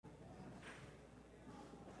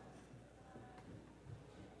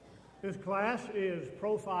This class is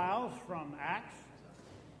profiles from Acts,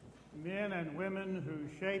 men and women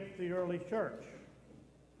who shaped the early church.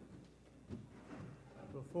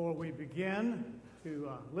 Before we begin to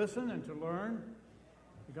listen and to learn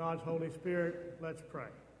to God's Holy Spirit, let's pray.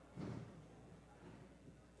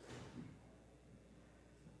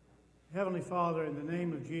 Heavenly Father, in the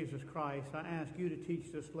name of Jesus Christ, I ask you to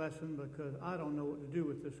teach this lesson because I don't know what to do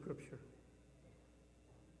with this scripture.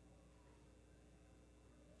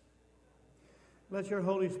 Let your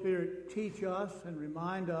Holy Spirit teach us and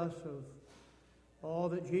remind us of all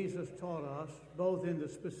that Jesus taught us, both in the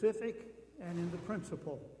specific and in the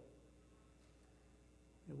principle,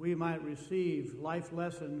 that we might receive life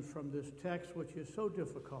lessons from this text which is so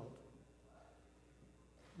difficult,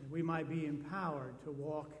 that we might be empowered to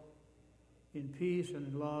walk in peace and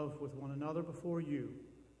in love with one another before you.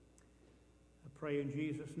 I pray in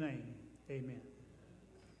Jesus' name, amen.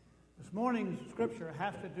 This morning's scripture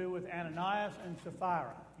has to do with Ananias and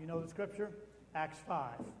Sapphira. You know the scripture? Acts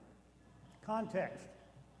 5. Context.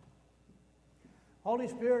 Holy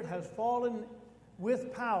Spirit has fallen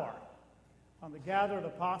with power on the gathered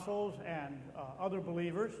apostles and other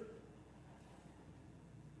believers.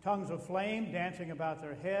 Tongues of flame dancing about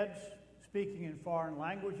their heads, speaking in foreign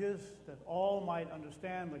languages, that all might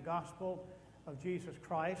understand the gospel of Jesus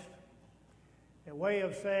Christ. A way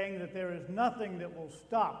of saying that there is nothing that will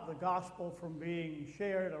stop the gospel from being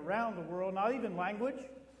shared around the world, not even language.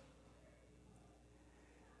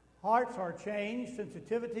 Hearts are changed,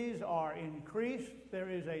 sensitivities are increased. There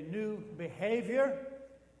is a new behavior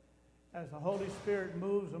as the Holy Spirit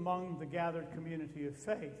moves among the gathered community of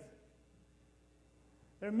faith.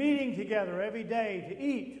 They're meeting together every day to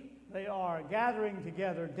eat. They are gathering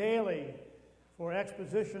together daily for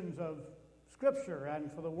expositions of Scripture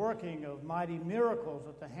and for the working of mighty miracles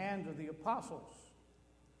at the hands of the apostles.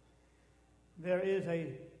 There is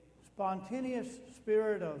a spontaneous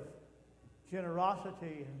spirit of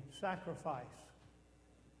generosity and sacrifice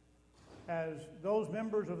as those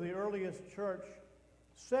members of the earliest church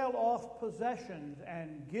sell off possessions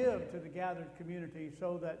and give to the gathered community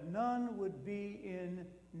so that none would be in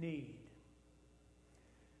need.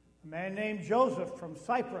 A man named Joseph from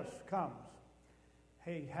Cyprus comes.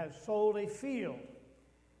 He has sold a field.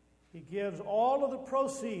 He gives all of the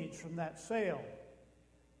proceeds from that sale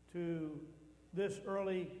to this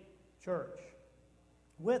early church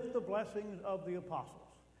with the blessings of the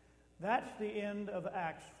apostles. That's the end of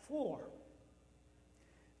Acts 4.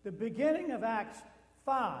 The beginning of Acts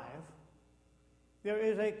 5, there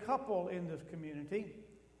is a couple in this community,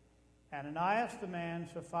 Ananias the man,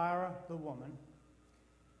 Sapphira the woman.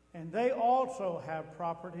 And they also have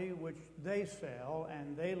property which they sell,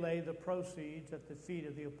 and they lay the proceeds at the feet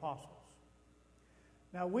of the apostles.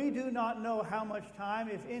 Now, we do not know how much time,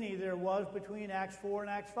 if any, there was between Acts 4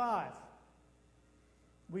 and Acts 5.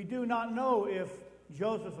 We do not know if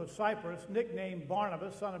Joseph of Cyprus, nicknamed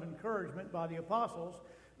Barnabas, son of encouragement by the apostles,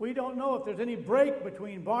 we don't know if there's any break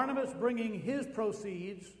between Barnabas bringing his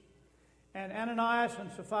proceeds and Ananias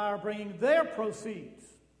and Sapphira bringing their proceeds.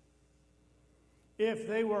 If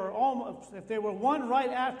they were one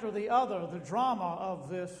right after the other, the drama of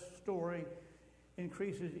this story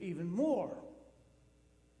increases even more.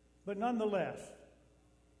 But nonetheless,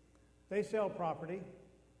 they sell property,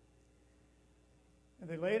 and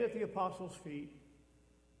they lay it at the apostles' feet.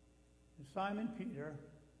 And Simon Peter,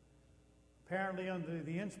 apparently under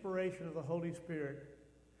the inspiration of the Holy Spirit,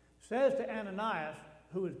 says to Ananias,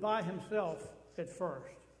 who is by himself at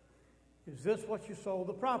first, "Is this what you sold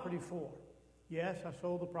the property for?" "Yes, I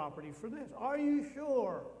sold the property for this." "Are you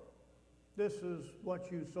sure this is what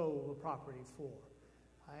you sold the property for?"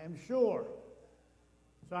 "I am sure."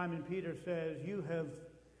 Simon Peter says, "You have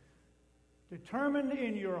determined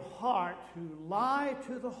in your heart to lie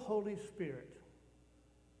to the Holy Spirit.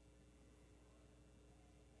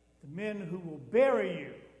 The men who will bury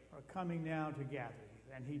you are coming now to gather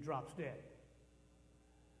you." And he drops dead.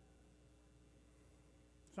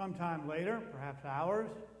 Sometime later, perhaps hours,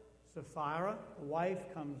 Sapphira, the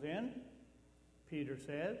wife, comes in. Peter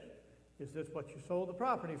says, "Is this what you sold the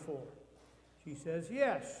property for?" She says,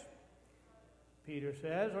 "Yes." Peter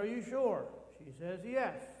says, "Are you sure?" She says,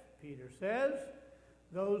 "Yes." Peter says,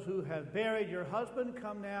 "Those who have buried your husband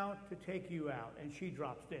come now to take you out." And she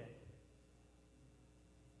drops dead.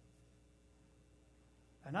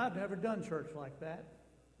 And I've never done church like that.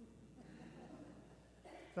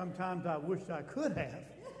 Sometimes I wish I could have.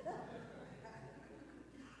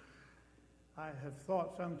 I have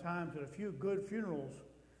thought sometimes that a few good funerals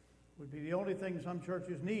would be the only thing some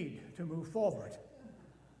churches need to move forward.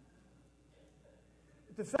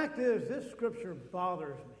 But the fact is, this scripture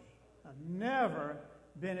bothers me. I've never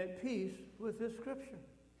been at peace with this Scripture.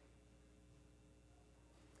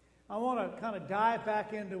 I want to kind of dive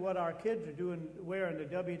back into what our kids are doing, wearing the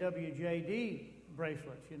WWJD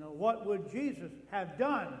bracelets. You know, what would Jesus have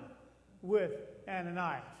done with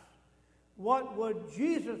Ananias? What would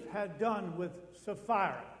Jesus have done with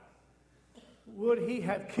Sapphira? Would he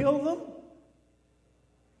have killed them?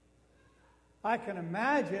 I can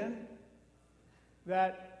imagine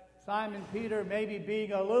that Simon Peter, maybe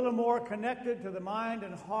being a little more connected to the mind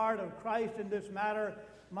and heart of Christ in this matter,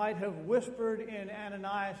 might have whispered in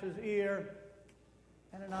Ananias' ear,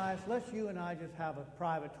 Ananias, let's you and I just have a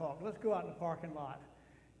private talk. Let's go out in the parking lot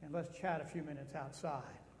and let's chat a few minutes outside.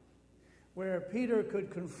 Where Peter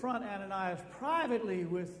could confront Ananias privately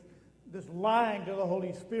with this lying to the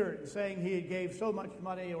Holy Spirit and saying he had gave so much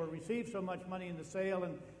money or received so much money in the sale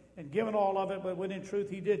and given all of it, but when in truth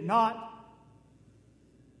he did not.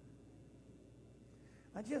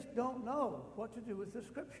 I just don't know what to do with this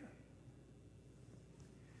Scripture.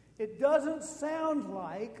 It doesn't sound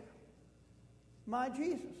like my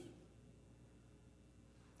Jesus.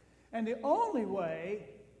 And the only way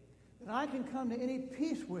that I can come to any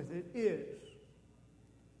peace with it is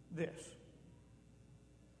this.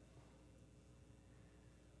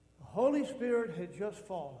 The Holy Spirit had just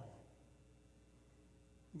fallen.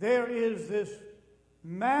 There is this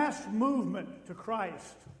mass movement to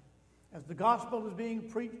Christ as the gospel is being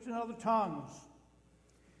preached in other tongues.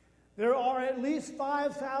 There are at least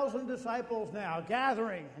 5,000 disciples now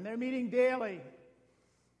gathering, and they're meeting daily.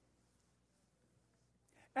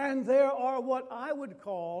 And there are what I would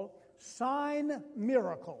call sign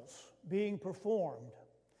miracles being performed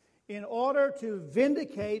in order to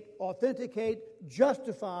vindicate, authenticate,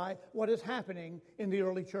 justify what is happening in the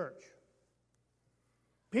early church.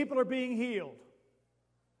 People are being healed.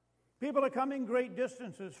 People are coming great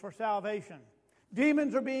distances for salvation.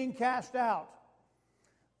 Demons are being cast out.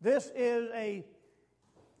 This is a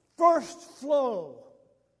first flow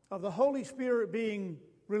of the Holy Spirit being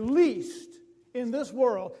released in this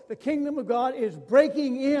world. The kingdom of God is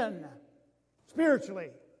breaking in spiritually.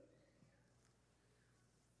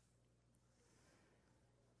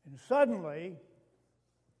 And suddenly,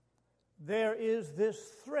 there is this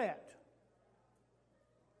threat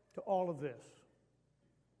to all of this.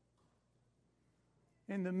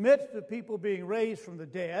 In the midst of people being raised from the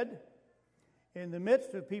dead, in the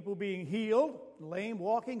midst of people being healed, lame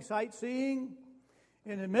walking, sight seeing,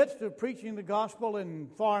 in the midst of preaching the gospel in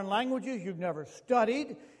foreign languages you've never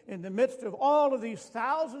studied, in the midst of all of these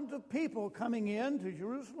thousands of people coming in to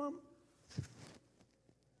Jerusalem,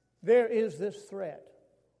 there is this threat.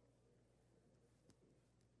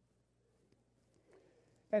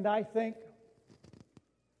 And I think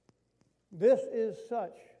this is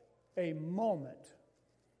such a moment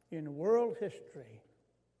in world history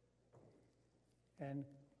and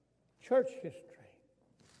church history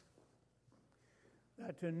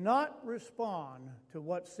that to not respond to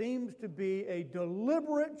what seems to be a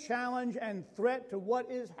deliberate challenge and threat to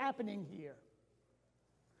what is happening here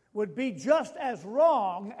would be just as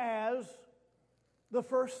wrong as the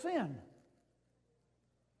first sin.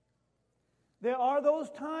 There are those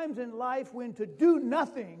times in life when to do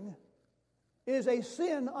nothing is a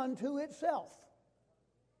sin unto itself.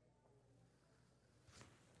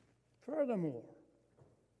 Furthermore,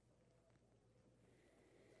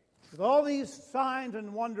 with all these signs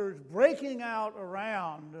and wonders breaking out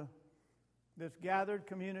around this gathered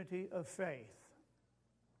community of faith,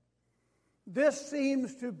 this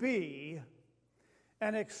seems to be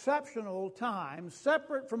an exceptional time,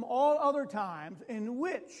 separate from all other times, in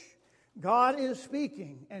which God is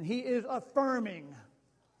speaking, and He is affirming,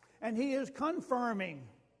 and He is confirming,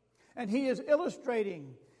 and He is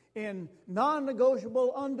illustrating in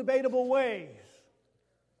non-negotiable, undebatable ways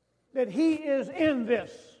that He is in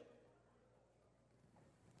this.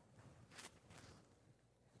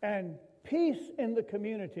 And peace in the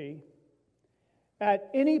community at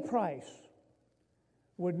any price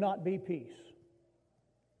would not be peace.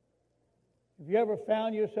 Have you ever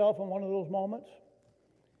found yourself in one of those moments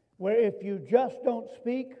where if you just don't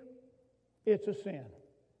speak, it's a sin?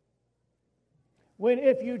 When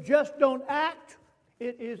if you just don't act,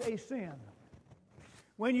 it is a sin.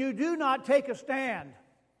 When you do not take a stand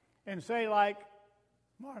and say, like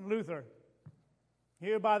Martin Luther,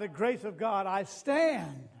 here by the grace of God I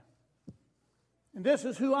stand, and this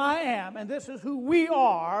is who I am, and this is who we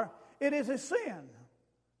are, it is a sin.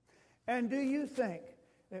 And do you think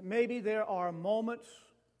that maybe there are moments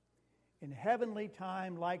in heavenly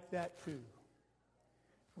time like that too,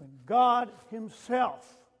 when God Himself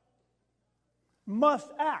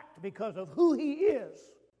must act because of who He is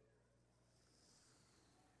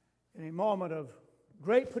in a moment of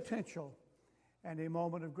great potential and a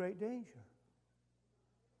moment of great danger.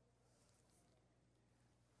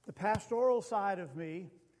 The pastoral side of me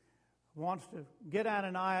wants to get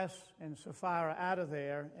Ananias and Sapphira out of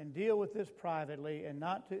there and deal with this privately and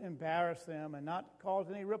not to embarrass them and not cause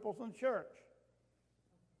any ripples in the church.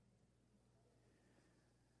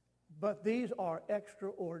 But these are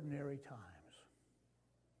extraordinary times.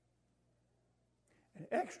 And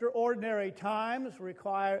extraordinary times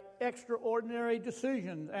require extraordinary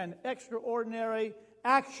decisions and extraordinary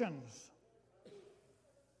actions.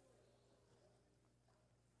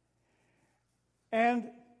 And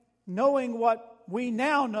knowing what we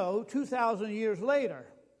now know 2,000 years later,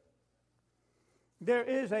 there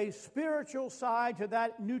is a spiritual side to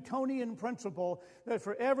that Newtonian principle that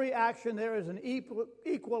for every action there is an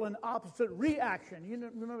equal and opposite reaction.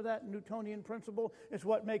 You remember that Newtonian principle? It's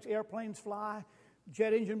what makes airplanes fly.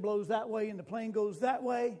 Jet engine blows that way and the plane goes that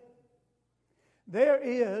way. There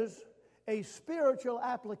is a spiritual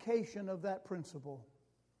application of that principle.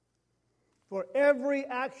 For every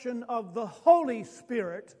action of the Holy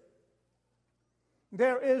Spirit,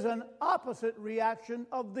 there is an opposite reaction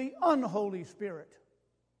of the unholy Spirit.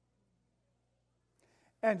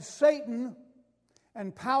 And Satan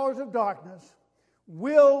and powers of darkness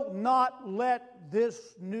will not let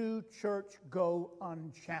this new church go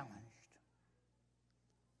unchallenged.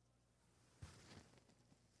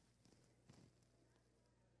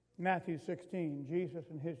 Matthew 16, Jesus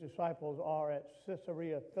and his disciples are at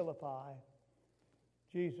Caesarea Philippi.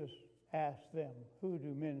 Jesus asked them, "Who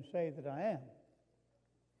do men say that I am?"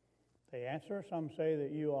 They answer, "Some say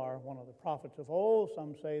that you are one of the prophets of old.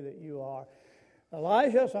 Some say that you are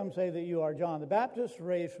Elijah. Some say that you are John the Baptist,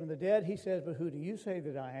 raised from the dead." He says, "But who do you say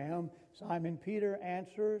that I am?" Simon Peter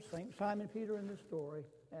answers, Simon Peter in this story,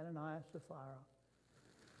 Ananias, Sapphira,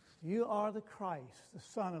 "You are the Christ, the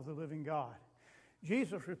Son of the living God."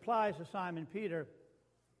 Jesus replies to Simon Peter,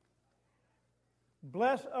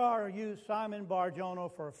 "Blessed are you, Simon Bar-Jonah,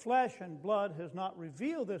 for flesh and blood has not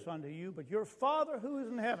revealed this unto you, but your Father who is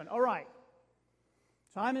in heaven." All right.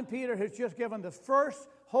 Simon Peter has just given the first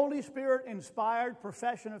Holy Spirit-inspired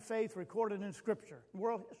profession of faith recorded in Scripture,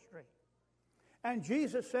 world history. And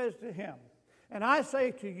Jesus says to him, "And I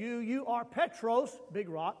say to you, you are Petros," big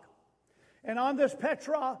rock, "and on this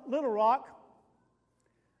Petra, little rock,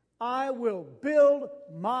 I will build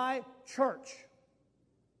my church."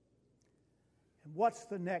 And what's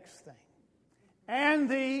the next thing? "And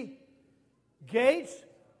the gates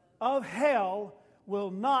of hell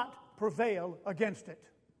will not prevail against it."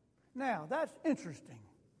 Now, that's interesting.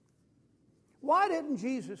 Why didn't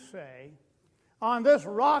Jesus say, "On this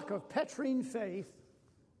rock of Petrine faith,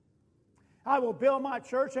 I will build my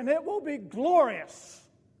church and it will be glorious"?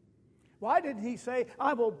 Why didn't he say,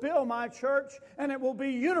 "I will build my church and it will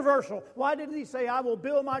be universal"? Why didn't he say, "I will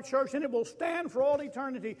build my church and it will stand for all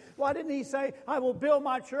eternity"? Why didn't he say, "I will build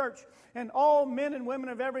my church and all men and women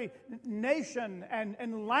of every nation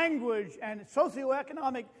and language and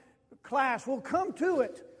socioeconomic class will come to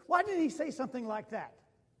it"? Why didn't he say something like that?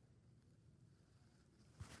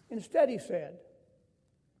 Instead he said,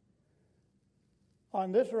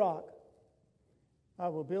 "On this rock I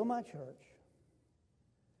will build my church."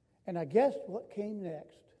 And I guess what came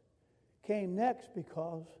next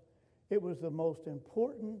because it was the most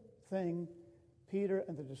important thing Peter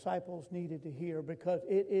and the disciples needed to hear, because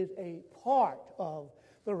it is a part of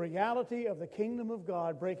the reality of the kingdom of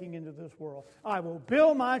God breaking into this world. "I will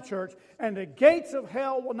build my church, and the gates of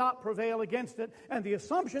hell will not prevail against it." And the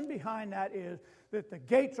assumption behind that is that the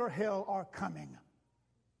gates of hell are coming.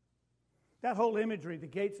 That whole imagery, the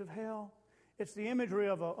gates of hell, it's the imagery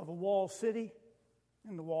of a walled city.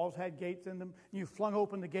 And the walls had gates in them. You flung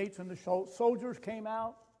open the gates and the soldiers came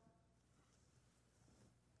out.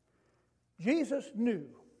 Jesus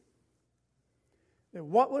knew that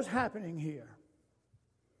what was happening here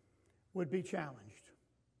would be challenged.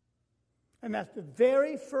 And that's the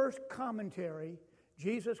very first commentary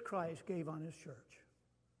Jesus Christ gave on his church.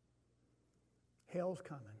 Hell's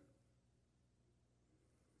coming.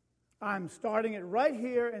 I'm starting it right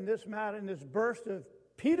here in this matter, in this burst of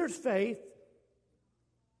Peter's faith.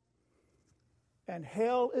 And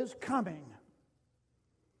hell is coming.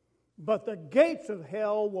 But the gates of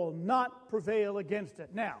hell will not prevail against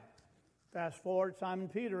it. Now, fast forward, Simon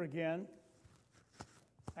Peter again.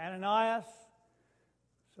 Ananias,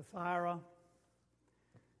 Sapphira.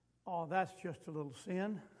 Oh, that's just a little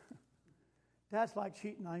sin. That's like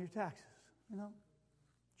cheating on your taxes, you know?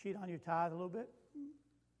 Cheat on your tithe a little bit.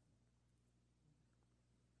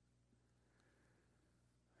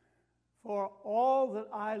 For all that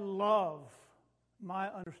I love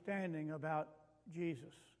my understanding about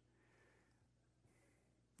Jesus,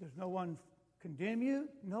 Does no one condemn you?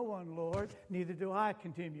 No one, Lord. Neither do I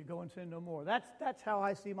condemn you. Go and sin no more. That's how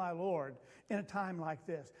I see my Lord in a time like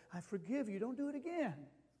this. I forgive you. Don't do it again.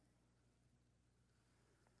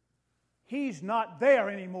 He's not there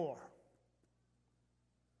anymore.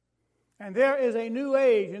 And there is a new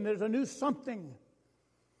age, and there's a new something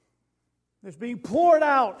that's being poured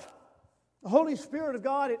out. The Holy Spirit of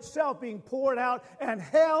God itself being poured out, and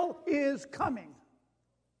hell is coming.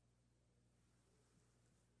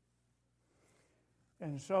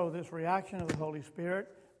 And so this reaction of the Holy Spirit,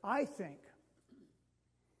 I think,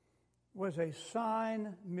 was a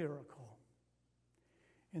sign miracle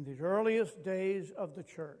in the earliest days of the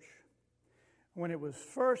church, when it was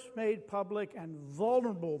first made public and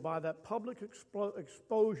vulnerable by that public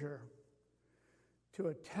exposure to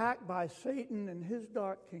attack by Satan and his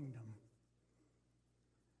dark kingdom,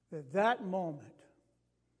 that moment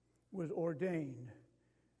was ordained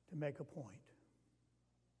to make a point.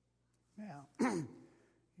 Now,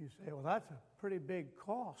 you say, well, that's a pretty big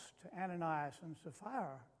cost to Ananias and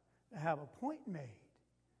Sapphira to have a point made.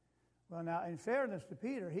 Well, now, in fairness to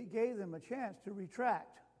Peter, he gave them a chance to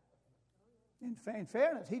retract. In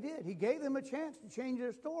fairness, he did. He gave them a chance to change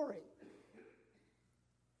their story.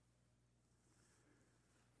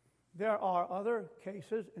 There are other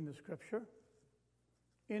cases in the Scripture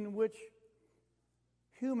in which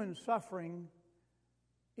human suffering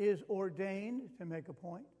is ordained to make a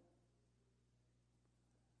point.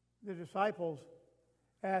 The disciples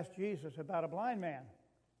asked Jesus about a blind man.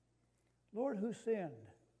 Lord, who sinned?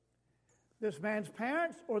 This man's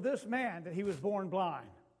parents or this man that he was born blind?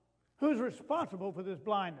 Who's responsible for this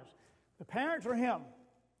blindness? The parents or him?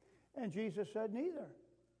 And Jesus said, neither.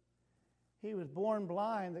 He was born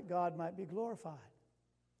blind that God might be glorified.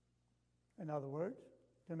 In other words,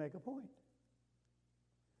 to make a point.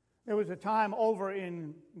 There was a time over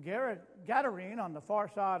in Gadarene on the far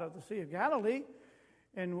side of the Sea of Galilee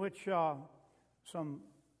in which some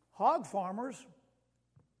hog farmers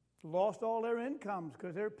lost all their incomes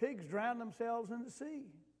because their pigs drowned themselves in the sea.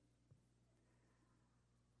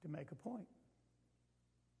 To make a point.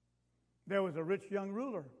 There was a rich young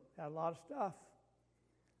ruler, had a lot of stuff.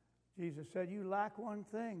 Jesus said, you lack one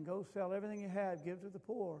thing. Go sell everything you have, give to the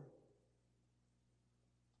poor.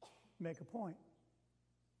 Make a point.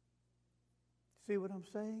 See what I'm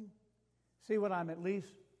saying? See what I'm at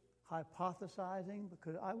least hypothesizing?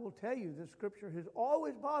 Because I will tell you, this scripture has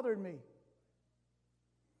always bothered me.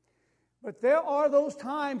 But there are those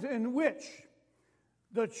times in which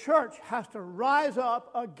the church has to rise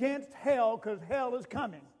up against hell because hell is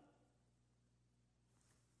coming.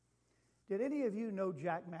 Did any of you know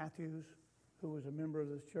Jack Matthews, who was a member of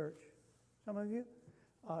this church? Some of you?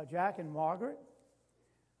 Jack and Margaret.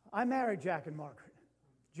 I married Jack and Margaret.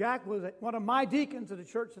 Jack was one of my deacons of the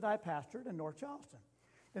church that I pastored in North Charleston.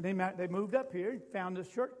 And they moved up here and found this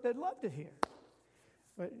church. They loved it here.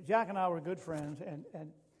 But Jack and I were good friends,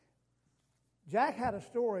 and Jack had a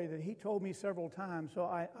story that he told me several times, so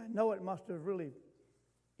I know it must have really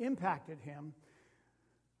impacted him,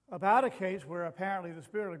 about a case where apparently the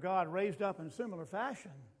Spirit of God raised up in a similar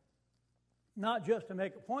fashion, not just to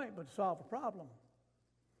make a point, but to solve a problem.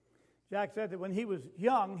 Jack said that when he was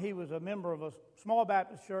young, he was a member of a small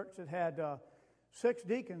Baptist church that had 6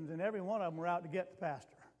 deacons, and every one of them were out to get the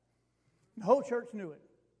pastor. The whole church knew it.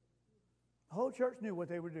 The whole church knew what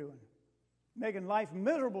they were doing, making life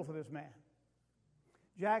miserable for this man.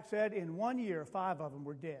 Jack said in 1 year, 5 of them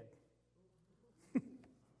were dead.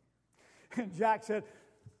 And Jack said,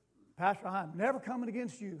 Pastor, I'm never coming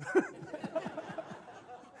against you.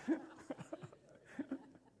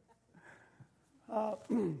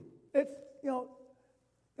 It's,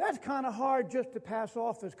 that's kind of hard just to pass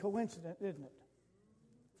off as coincidence, isn't it?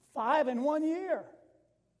 5 in 1 year.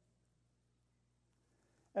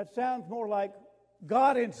 That sounds more like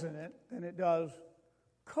God incident than it does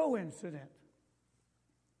coincident.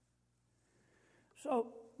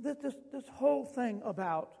 So this whole thing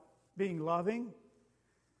about being loving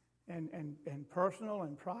and personal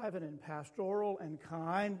and private and pastoral and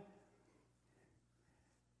kind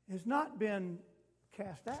has not been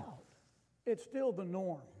cast out. It's still the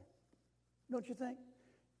norm. Don't you think?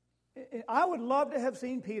 I would love to have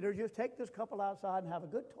seen Peter just take this couple outside and have a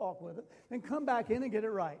good talk with it, then come back in and get it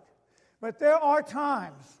right. But there are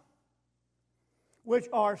times which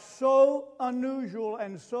are so unusual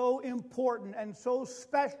and so important and so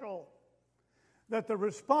special that the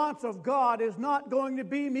response of God is not going to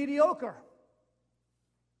be mediocre.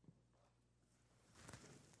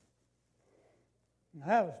 I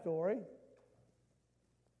have a story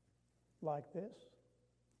like this.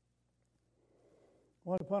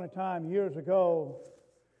 Once upon a time, years ago,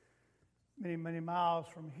 many, many miles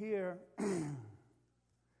from here,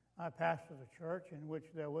 I pastored a church in which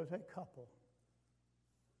there was a couple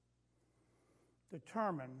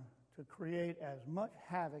determined to create as much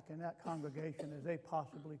havoc in that congregation as they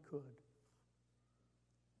possibly could.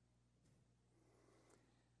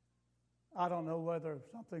 I don't know whether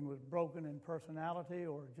something was broken in personality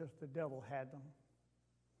or just the devil had them.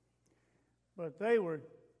 But they were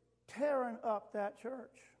tearing up that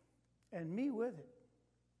church, and me with it.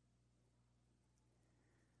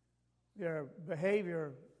 Their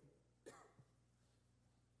behavior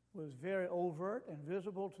was very overt and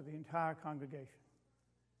visible to the entire congregation.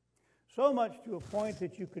 So much to a point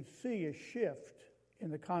that you could see a shift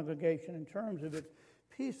in the congregation in terms of its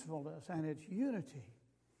peacefulness and its unity.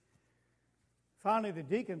 Finally, the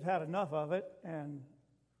deacons had enough of it, and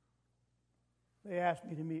they asked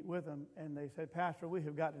me to meet with them, and they said, "Pastor, we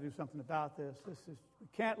have got to do something about this. We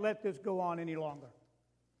can't let this go on any longer."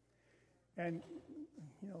 And,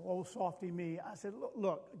 old softy me, I said,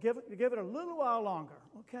 look, give it a little while longer,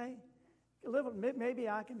 okay? Maybe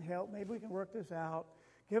I can help. Maybe we can work this out.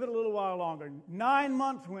 Give it a little while longer. 9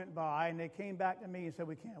 months went by, and they came back to me and said,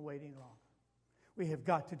 "We can't wait any longer. We have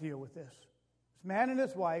got to deal with this. This man and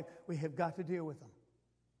his wife, we have got to deal with them.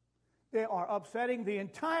 They are upsetting the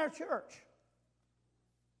entire church."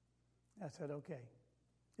 I said, "Okay,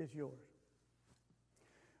 it's yours."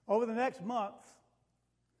 Over the next month,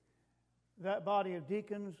 that body of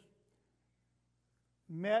deacons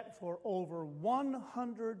met for over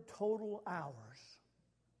 100 total hours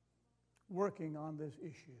working on this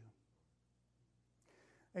issue.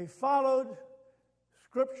 They followed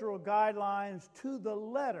scriptural guidelines to the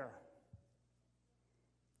letter.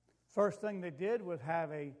 First thing they did was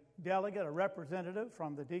have a delegate, a representative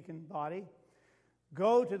from the deacon body,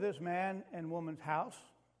 go to this man and woman's house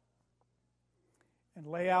and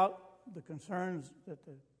lay out the concerns that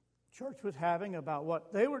the church was having about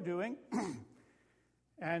what they were doing.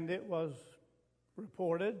 And it was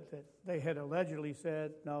reported that they had allegedly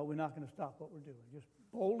said, "No, we're not going to stop what we're doing." Just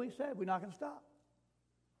boldly said, "We're not going to stop."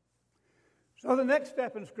 So the next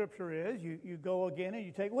step in Scripture is you go again and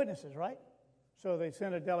you take witnesses, right? So they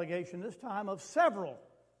sent a delegation this time of several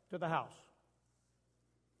to the house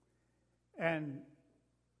and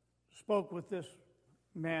spoke with this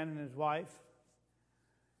man and his wife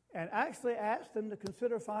and actually asked them to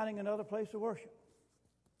consider finding another place to worship.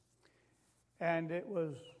 And it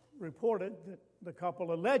was reported that the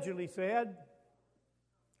couple allegedly said,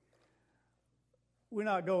 "We're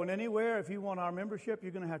not going anywhere. If you want our membership,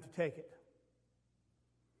 you're going to have to take it."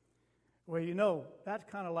 Well, that's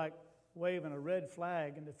kind of like waving a red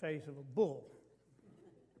flag in the face of a bull,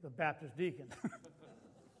 the Baptist deacon.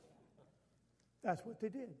 That's what they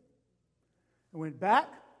did. They went back,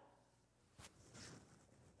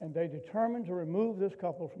 and they determined to remove this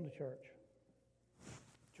couple from the church.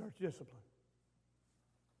 Church discipline.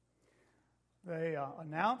 They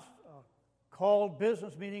announced a called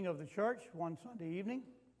business meeting of the church one Sunday evening.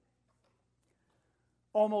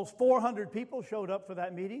 Almost 400 people showed up for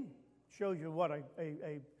that meeting. Shows you what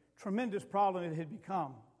a tremendous problem it had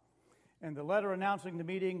become. And the letter announcing the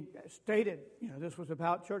meeting stated, this was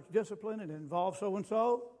about church discipline and it involved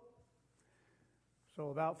so-and-so. So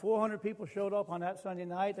about 400 people showed up on that Sunday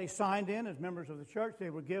night. They signed in as members of the church.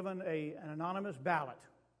 They were given an anonymous ballot.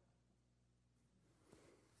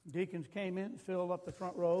 Deacons came in, filled up the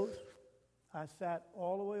front rows. I sat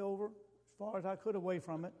all the way over, as far as I could away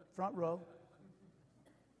from it, front row.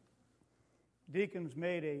 Deacons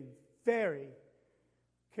made a very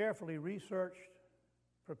carefully researched,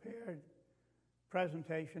 prepared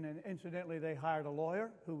presentation, and incidentally, they hired a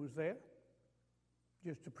lawyer who was there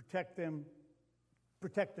just to protect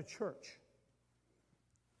the church.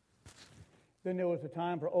 Then there was a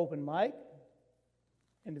time for open mic.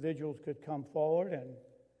 Individuals could come forward and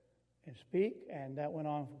speak, and that went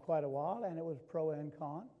on for quite a while, and it was pro and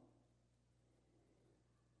con.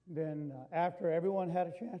 Then after everyone had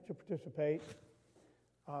a chance to participate,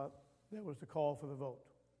 there was the call for the vote.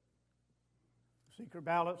 Secret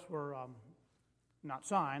ballots were not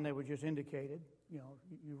signed, they were just indicated.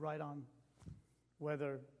 You write on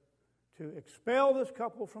whether to expel this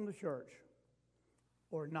couple from the church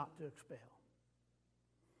or not to expel.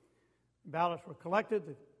 Ballots were collected.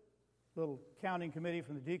 The little counting committee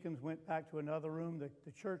from the deacons went back to another room.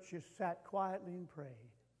 The church just sat quietly and prayed.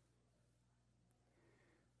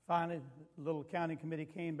 Finally, the little counting committee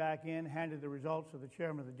came back in, handed the results to the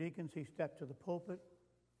chairman of the deacons. He stepped to the pulpit,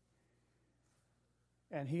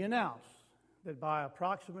 and he announced that by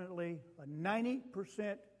approximately a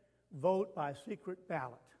 90% vote by secret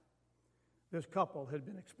ballot, this couple had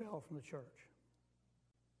been expelled from the church.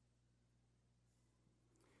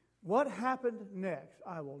 What happened next,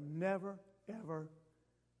 I will never, ever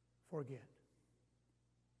forget.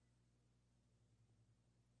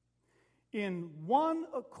 In one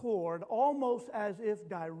accord, almost as if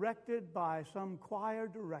directed by some choir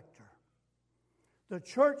director, the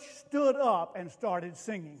church stood up and started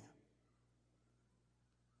singing.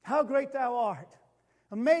 How great thou art!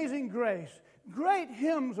 Amazing grace! Great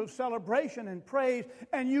hymns of celebration and praise,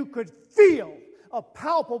 and you could feel a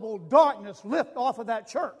palpable darkness lift off of that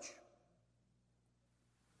church.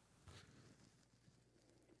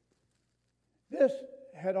 This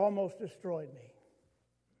had almost destroyed me,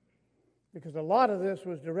 because a lot of this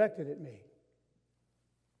was directed at me.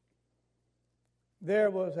 There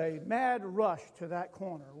was a mad rush to that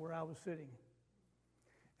corner where I was sitting.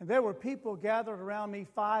 And there were people gathered around me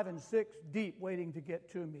 5 and 6 deep waiting to get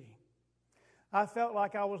to me. I felt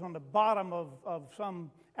like I was on the bottom of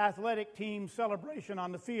some athletic team celebration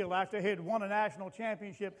on the field after they had won a national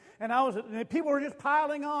championship. And people were just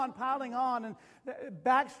piling on, and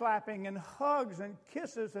backslapping and hugs and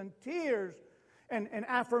kisses and tears and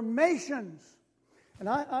affirmations. And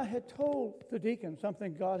I had told the deacon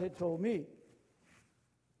something God had told me.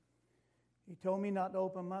 He told me not to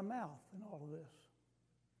open my mouth in all of this.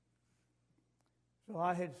 So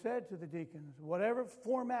I had said to the deacons, whatever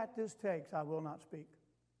format this takes, I will not speak.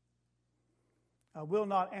 I will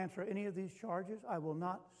not answer any of these charges. I will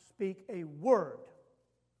not speak a word.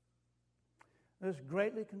 This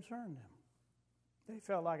greatly concerned them. They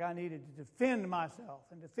felt like I needed to defend myself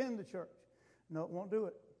and defend the church. No, it won't do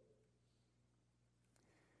it.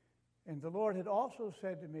 And the Lord had also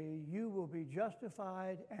said to me, you will be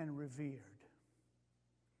justified and revered.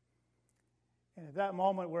 And at that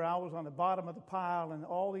moment where I was on the bottom of the pile and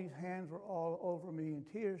all these hands were all over me and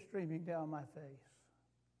tears streaming down my face,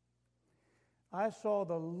 I saw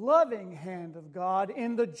the loving hand of God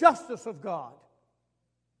in the justice of God.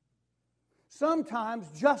 Sometimes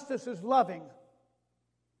justice is loving.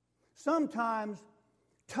 Sometimes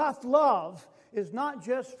tough love is not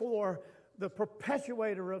just for the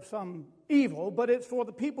perpetuator of some evil, but it's for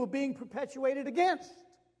the people being perpetuated against.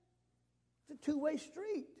 It's a two-way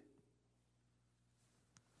street.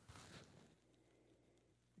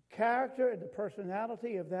 The character and the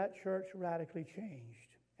personality of that church radically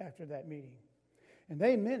changed after that meeting. And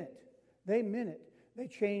they meant it. They meant it. They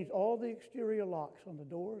changed all the exterior locks on the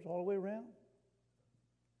doors all the way around.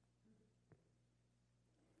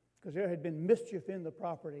 Because there had been mischief in the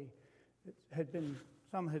property that had been,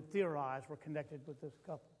 some had theorized, were connected with this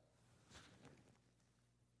couple.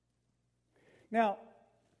 Now,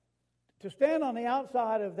 to stand on the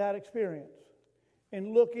outside of that experience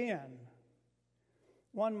and look in,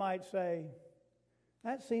 one might say,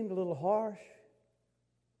 that seemed a little harsh.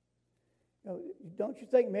 You know, don't you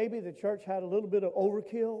think maybe the church had a little bit of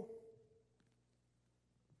overkill?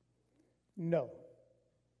 No.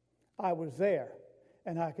 I was there,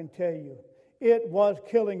 and I can tell you, it was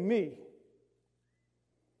killing me.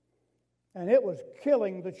 And it was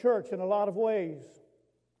killing the church in a lot of ways.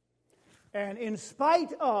 And in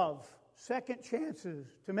spite of second chances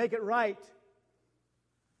to make it right,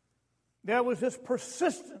 there was this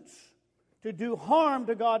persistence to do harm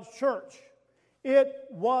to God's church. It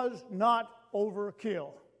was not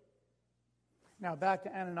overkill. Now back to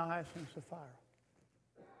Ananias and Sapphira.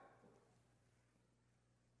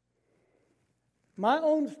 My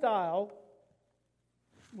own style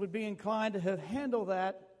would be inclined to have handled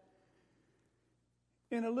that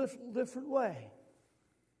in a little different way.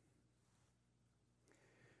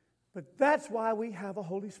 But that's why we have a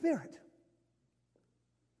Holy Spirit.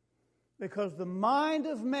 Because the mind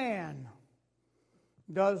of man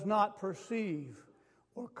does not perceive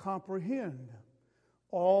or comprehend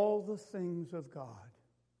all the things of God.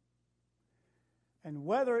 And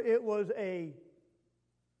whether it was a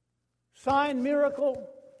sign miracle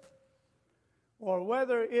or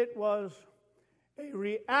whether it was a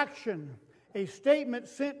reaction, a statement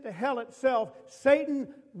sent to hell itself,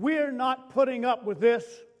 Satan, we're not putting up with this,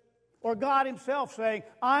 or God himself saying,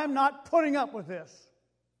 I'm not putting up with this.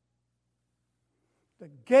 The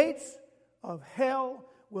gates of hell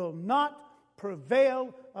will not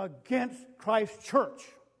prevail against Christ's church.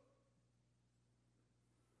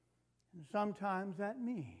 And sometimes that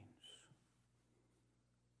means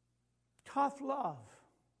tough love.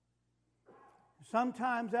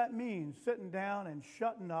 Sometimes that means sitting down and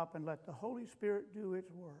shutting up and let the Holy Spirit do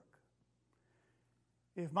its work.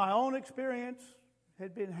 If my own experience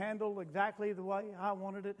had been handled exactly the way I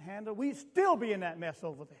wanted it handled, we'd still be in that mess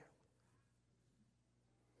over there.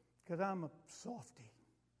 Because I'm a softy.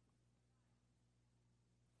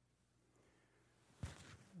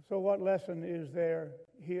 So what lesson is there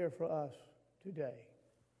here for us today?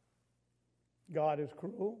 God is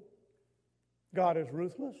cruel. God is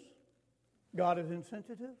ruthless. God is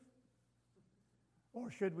insensitive.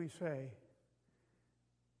 Or should we say,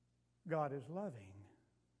 God is loving?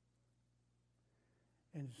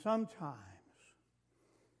 And sometimes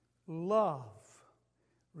love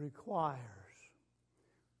requires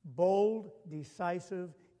bold, decisive,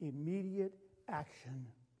 immediate action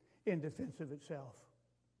in defense of itself.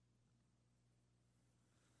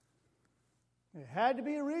 There had to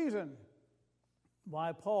be a reason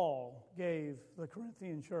why Paul gave the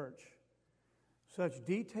Corinthian church such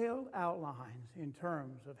detailed outlines in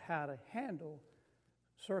terms of how to handle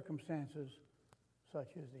circumstances such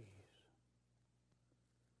as these.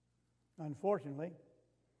 Unfortunately,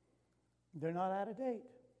 they're not out of date.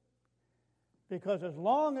 Because as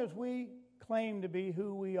long as we claim to be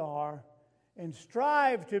who we are and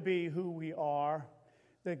strive to be who we are,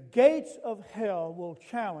 the gates of hell will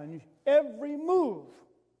challenge every move.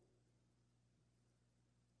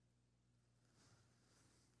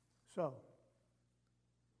 So,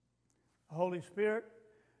 the Holy Spirit,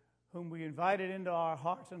 whom we invited into our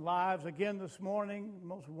hearts and lives again this morning, in the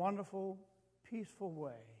most wonderful, peaceful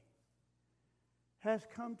way, has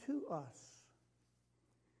come to us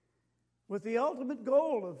with the ultimate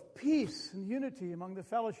goal of peace and unity among the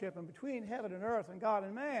fellowship and between heaven and earth and God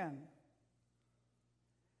and man.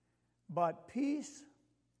 But peace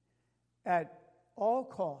at all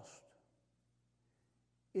cost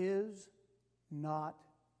is not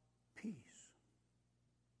peace.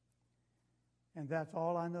 And that's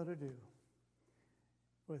all I know to do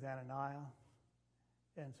with Ananias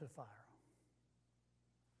and Sapphira.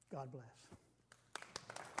 God bless.